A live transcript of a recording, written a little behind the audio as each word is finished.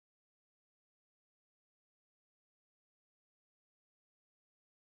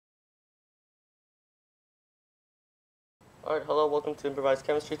Alright, hello, welcome to Improvised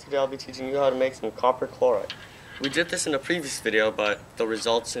Chemistry. Today I'll be teaching you how to make some copper chloride. We did this in a previous video, but the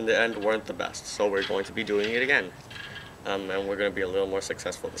results in the end weren't the best, so we're going to be doing it again. And we're going to be a little more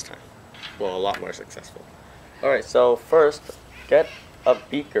successful this time. Well, a lot more successful. Alright, so first, get a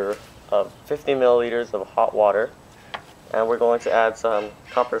beaker of 50 milliliters of hot water, and we're going to add some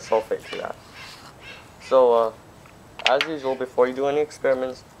copper sulfate to that. So, as usual, before you do any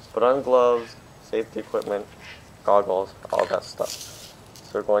experiments, put on gloves, safety equipment, goggles, all that stuff. So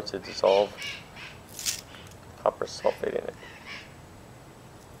we're going to dissolve copper sulfate in it.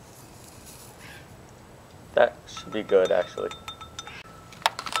 That should be good, actually.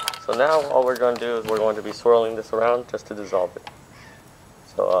 So now all we're going to do is we're going to be swirling this around just to dissolve it.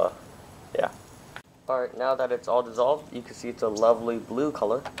 So, yeah. Alright, now that it's all dissolved, you can see it's a lovely blue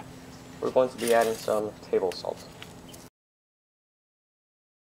color. We're going to be adding some table salt.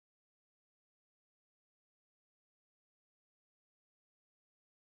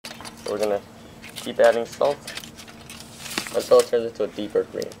 So we're going to keep adding salt until it turns into a deeper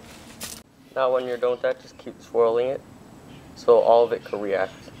green. Now when you're done with that, just keep swirling it so all of it can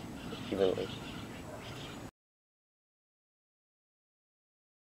react evenly.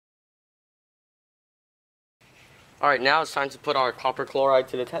 Alright, now it's time to put our copper chloride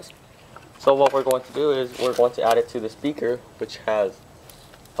to the test. So what we're going to do is we're going to add it to this beaker, which has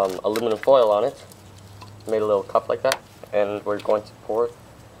aluminum foil on it. Made a little cup like that, and we're going to pour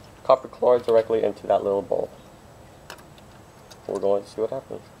copper chloride directly into that little bowl. We're going to see what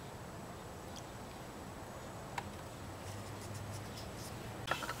happens.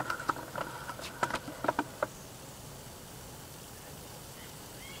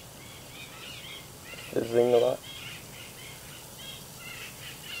 Fizzing a lot.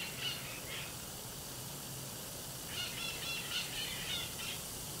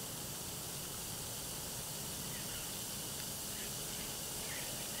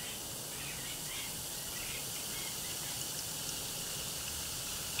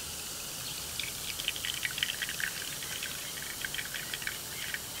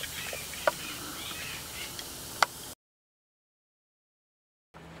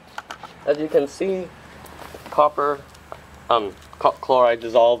 As you can see, copper chloride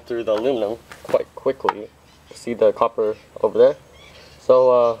dissolved through the aluminum quite quickly. See the copper over there?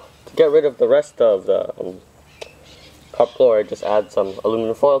 So to get rid of the rest of the copper chloride, just add some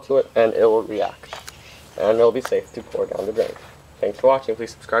aluminum foil to it and it will react. And it will be safe to pour down the drain. Thanks for watching.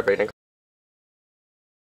 Please subscribe, rate, and comment.